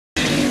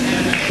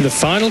The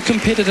final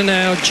competitor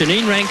now,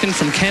 Janine Rankin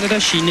from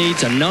Canada. She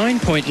needs a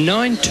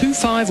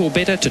 9.925 or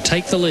better to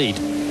take the lead.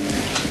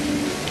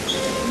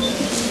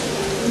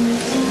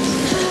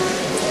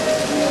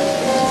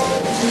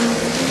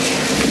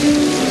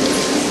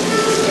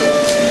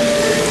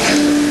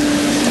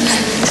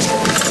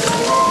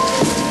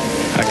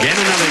 Again,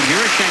 another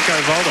Euroshenko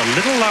vault, a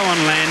little low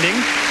on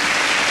landing,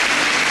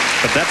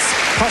 but that's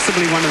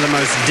possibly one of the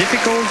most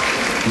difficult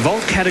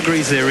vault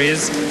categories there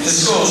is.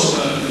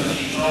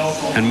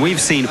 And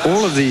we've seen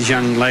all of these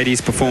young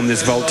ladies perform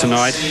this vault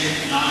tonight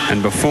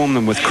and perform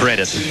them with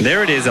credit.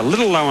 There it is, a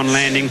little low on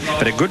landing,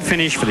 but a good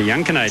finish for the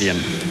young Canadian.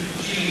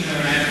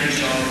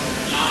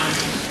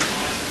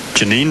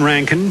 Janine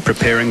Rankin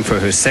preparing for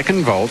her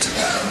second vault.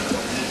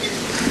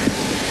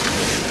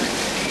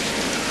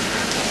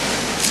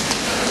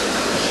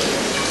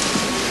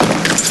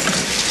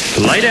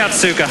 Laid out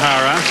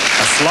Sukahara,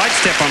 a slight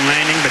step on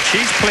landing, but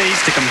she's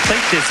pleased to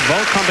complete this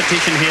vault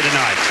competition here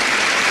tonight.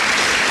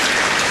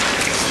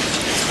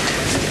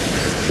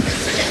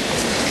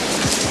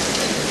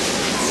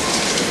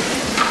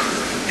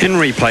 In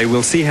replay,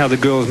 we'll see how the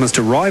girls must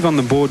arrive on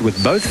the board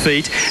with both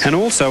feet and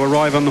also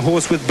arrive on the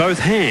horse with both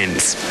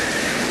hands.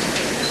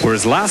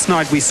 Whereas last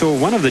night we saw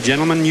one of the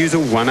gentlemen use a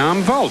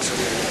one-arm vault.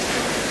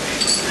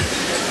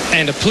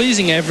 And a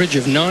pleasing average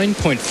of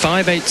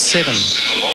 9.587.